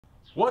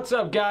What's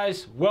up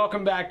guys?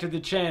 Welcome back to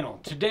the channel.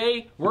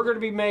 Today we're going to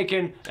be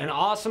making an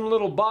awesome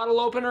little bottle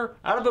opener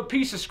out of a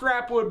piece of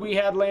scrap wood we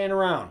had laying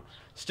around.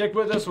 Stick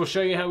with us, we'll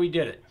show you how we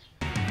did it.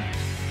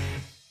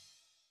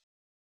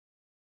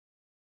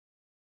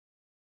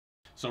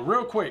 So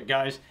real quick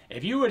guys,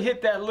 if you would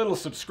hit that little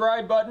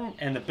subscribe button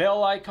and the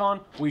bell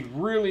icon, we'd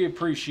really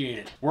appreciate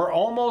it. We're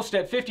almost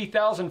at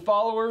 50,000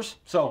 followers,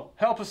 so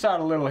help us out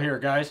a little here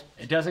guys.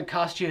 It doesn't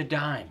cost you a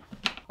dime.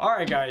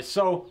 Alright guys,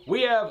 so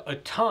we have a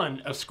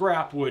ton of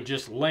scrap wood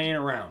just laying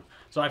around.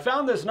 So I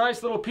found this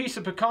nice little piece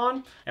of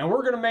pecan and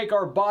we're going to make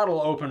our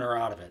bottle opener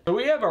out of it. So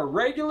we have a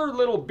regular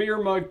little beer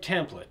mug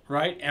template,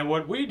 right? And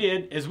what we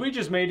did is we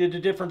just made it a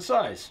different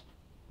size.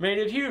 Made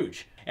it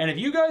huge. And if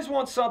you guys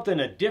want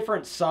something a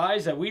different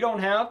size that we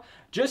don't have,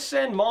 just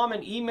send mom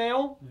an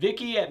email,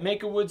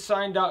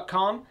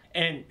 Vicky@makeawoodsign.com,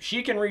 and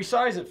she can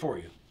resize it for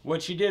you.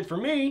 What she did for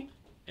me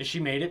is she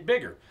made it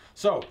bigger.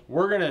 So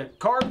we're gonna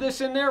carve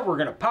this in there, we're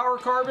gonna power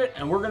carve it,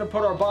 and we're gonna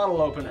put our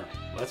bottle opener.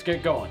 Let's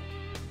get going.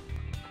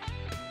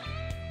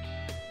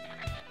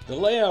 The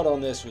layout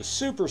on this was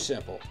super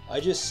simple. I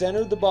just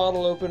centered the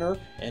bottle opener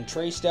and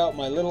traced out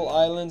my little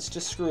islands to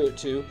screw it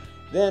to.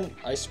 Then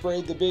I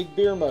sprayed the big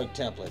beer mug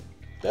template.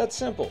 That's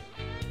simple.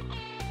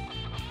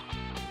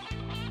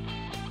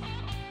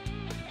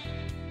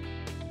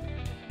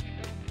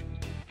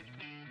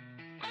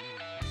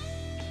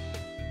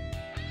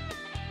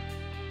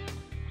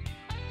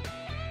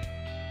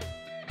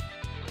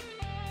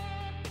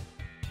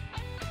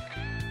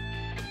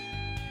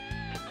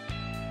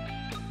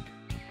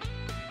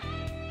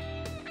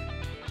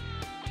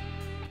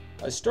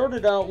 I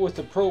started out with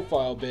the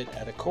profile bit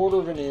at 1/4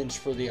 of an inch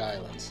for the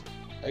islands.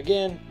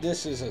 Again,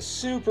 this is a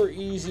super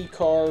easy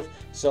carve,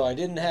 so I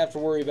didn't have to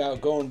worry about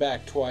going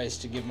back twice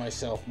to give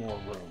myself more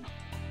room.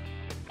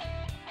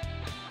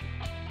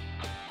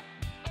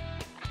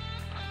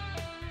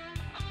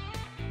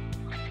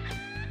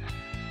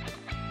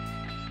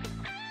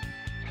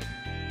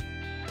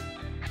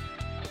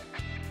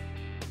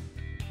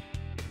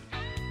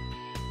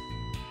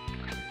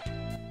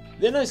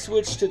 Then I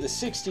switched to the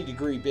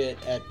 60-degree bit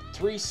at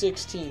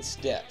 3/16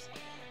 depth.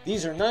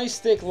 These are nice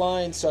thick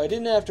lines, so I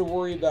didn't have to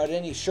worry about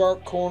any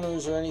sharp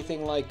corners or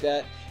anything like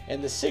that,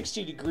 and the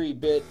 60-degree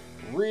bit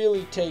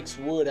really takes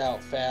wood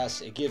out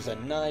fast. It gives a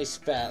nice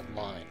fat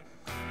line.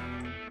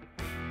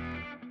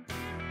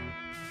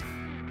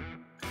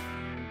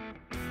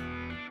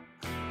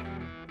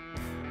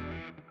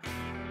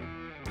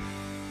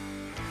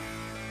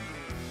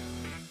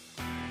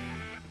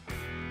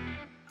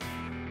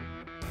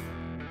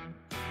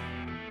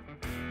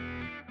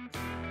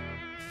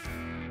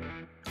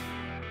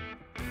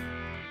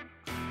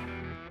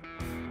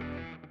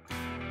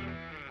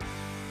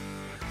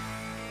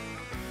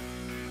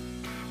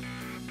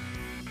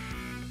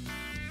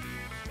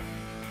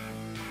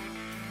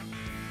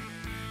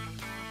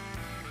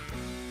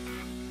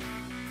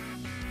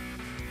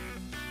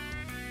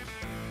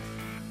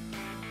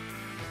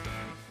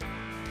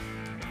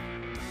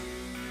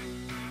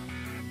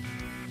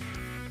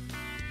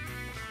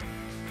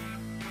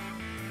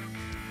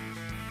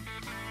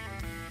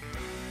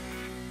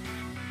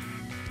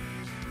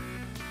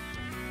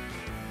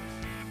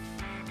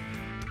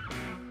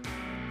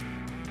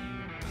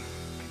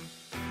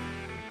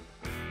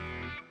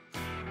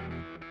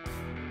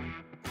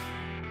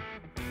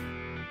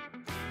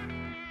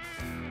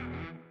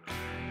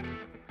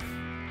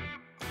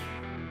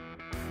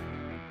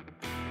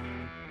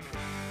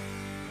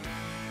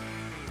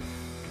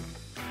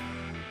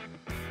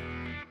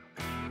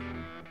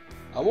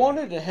 I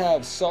wanted to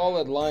have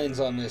solid lines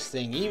on this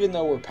thing even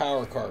though we're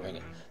power carving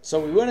it,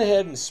 so we went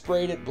ahead and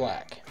sprayed it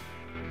black.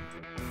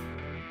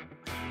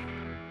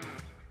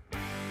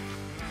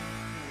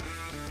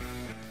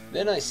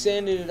 Then I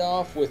sanded it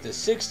off with a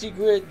 60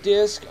 grit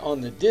disc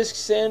on the disc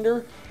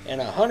sander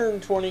and a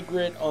 120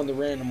 grit on the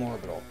random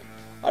orbital.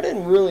 I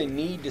didn't really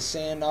need to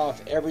sand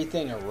off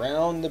everything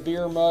around the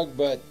beer mug,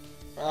 but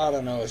I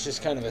don't know, it's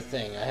just kind of a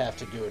thing. I have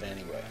to do it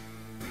anyway.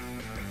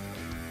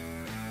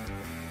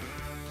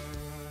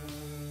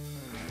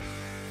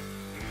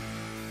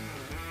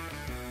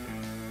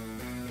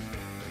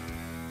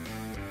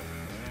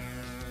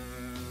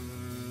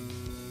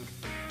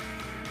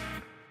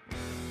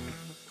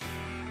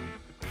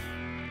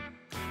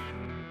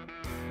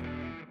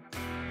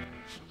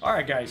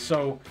 Alright guys,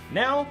 so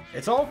now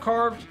it's all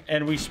carved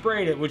and we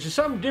sprayed it, which is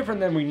something different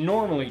than we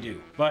normally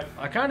do, but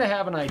I kind of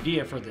have an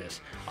idea for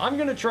this. I'm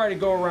going to try to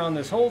go around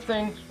this whole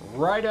thing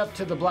right up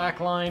to the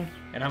black line,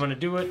 and I'm going to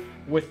do it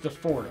with the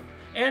Fordham.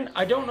 And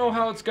I don't know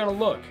how it's going to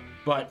look,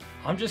 but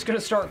I'm just going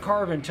to start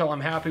carving until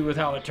I'm happy with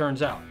how it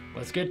turns out.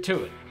 Let's get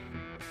to it.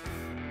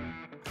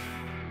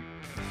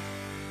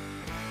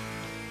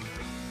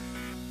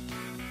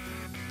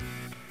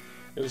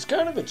 It was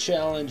kind of a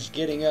challenge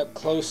getting up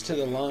close to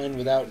the line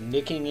without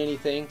nicking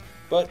anything,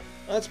 but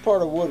that's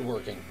part of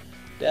woodworking.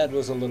 Dad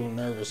was a little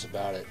nervous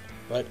about it,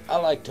 but I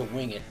like to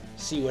wing it,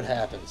 see what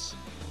happens.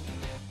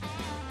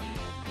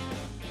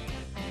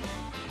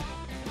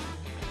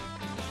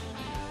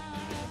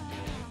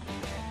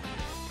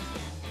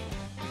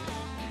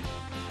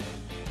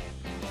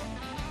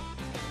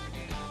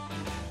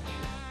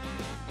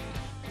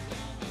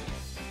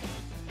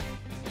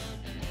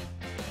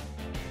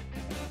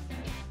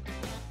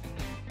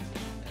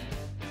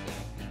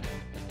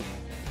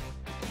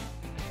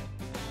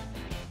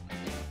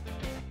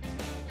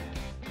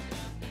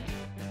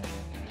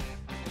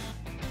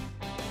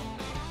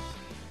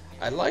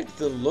 I liked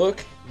the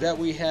look that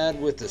we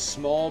had with the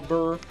small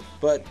burr,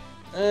 but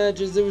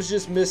it was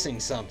just missing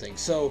something.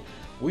 So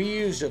we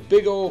used a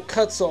big old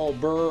cut-saw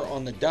burr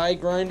on the die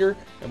grinder,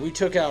 and we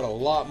took out a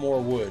lot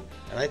more wood.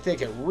 And I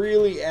think it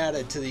really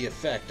added to the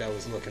effect I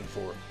was looking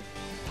for.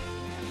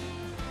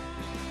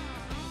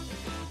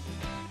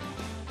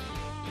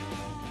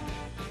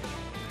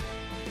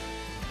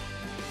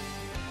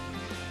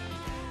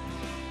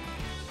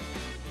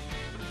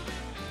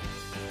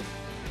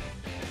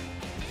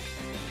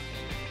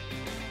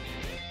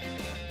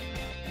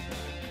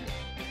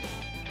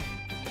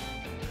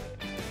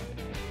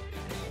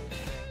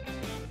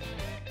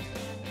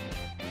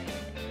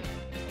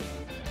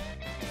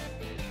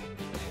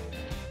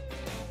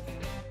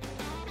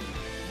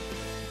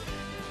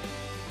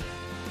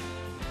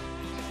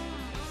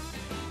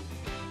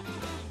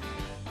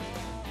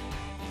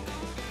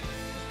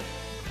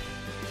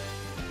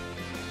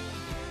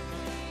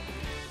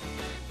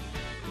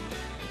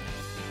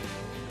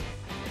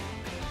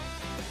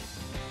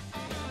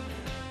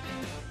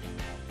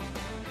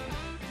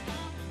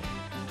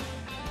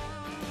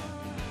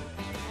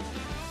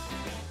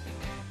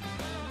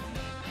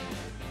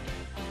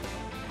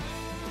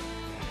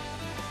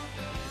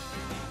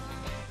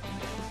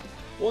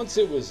 Once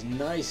it was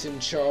nice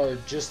and charred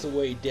just the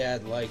way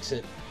Dad likes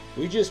it,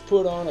 we just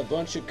put on a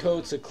bunch of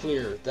coats of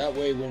clear. That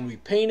way when we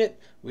paint it,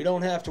 we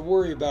don't have to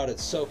worry about it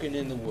soaking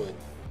in the wood.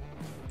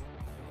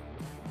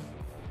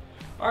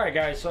 Alright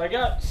guys, so I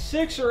got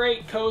 6 or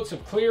 8 coats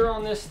of clear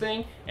on this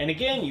thing, and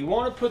again, you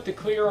want to put the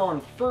clear on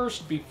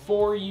first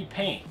before you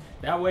paint.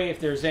 That way if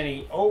there's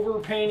any over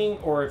painting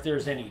or if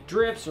there's any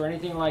drips or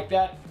anything like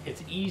that,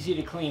 it's easy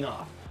to clean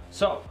off.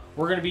 So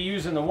we're going to be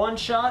using the one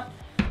shot,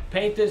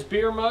 paint this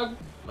beer mug.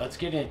 Let's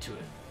get into it.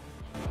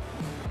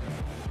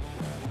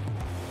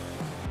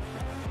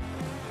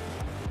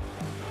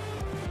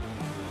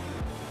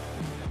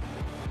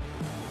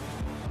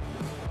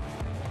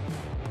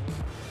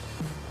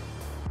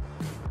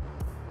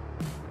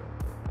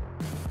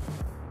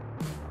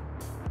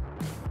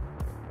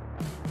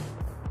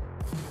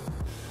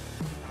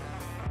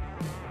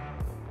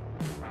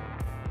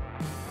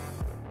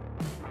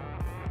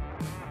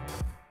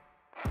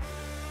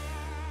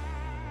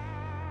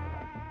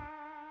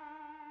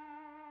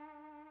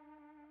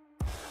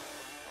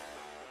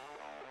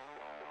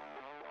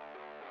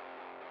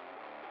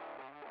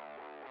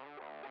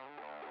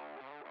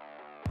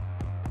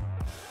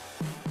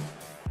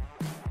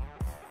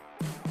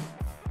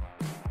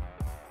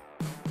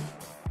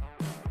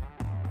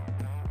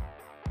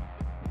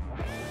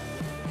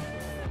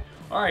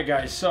 Alright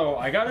guys, so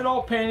I got it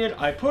all painted.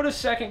 I put a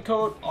second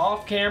coat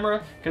off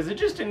camera because it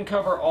just didn't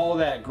cover all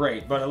that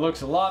great, but it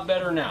looks a lot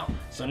better now.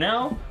 So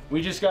now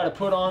we just got to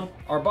put on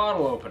our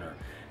bottle opener.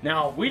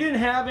 Now we didn't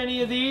have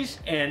any of these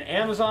and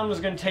Amazon was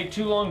going to take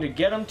too long to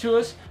get them to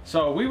us,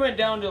 so we went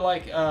down to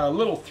like a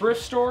little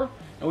thrift store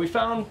and we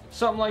found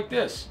something like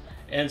this.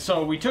 And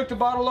so we took the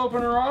bottle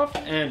opener off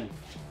and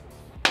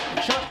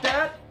chucked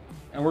that,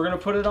 and we're going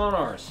to put it on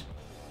ours.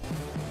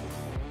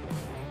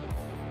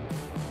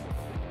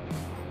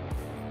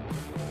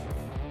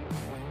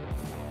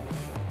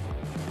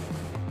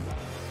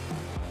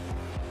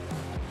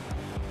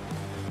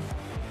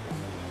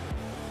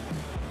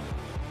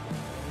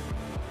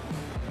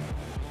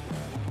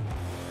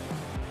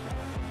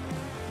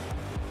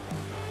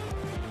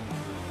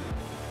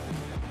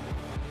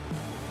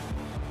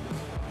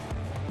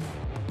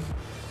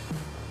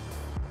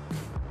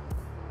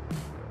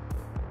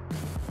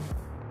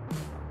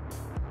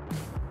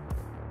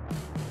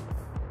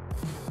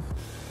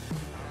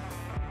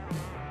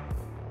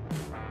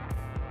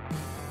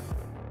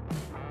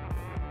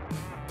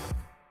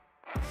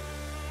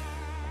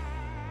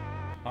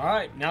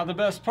 Alright, now the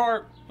best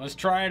part, let's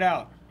try it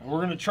out. And we're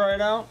going to try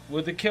it out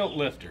with the kilt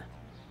lifter.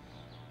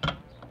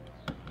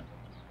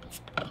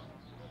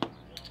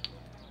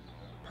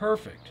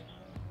 Perfect.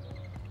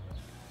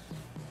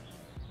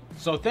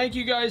 So thank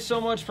you guys so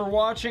much for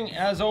watching.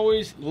 As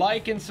always,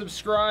 like and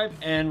subscribe.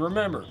 And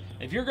remember,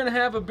 if you're going to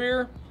have a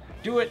beer,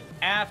 do it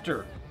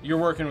after you're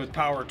working with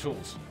power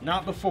tools,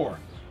 not before.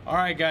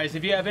 Alright guys,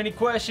 if you have any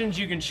questions,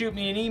 you can shoot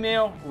me an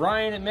email,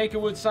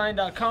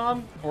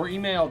 ryan@makeawoodssign.com, or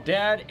email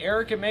dad,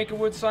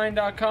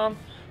 eric@makeawoodssign.com.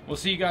 We'll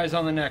see you guys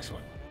on the next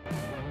one.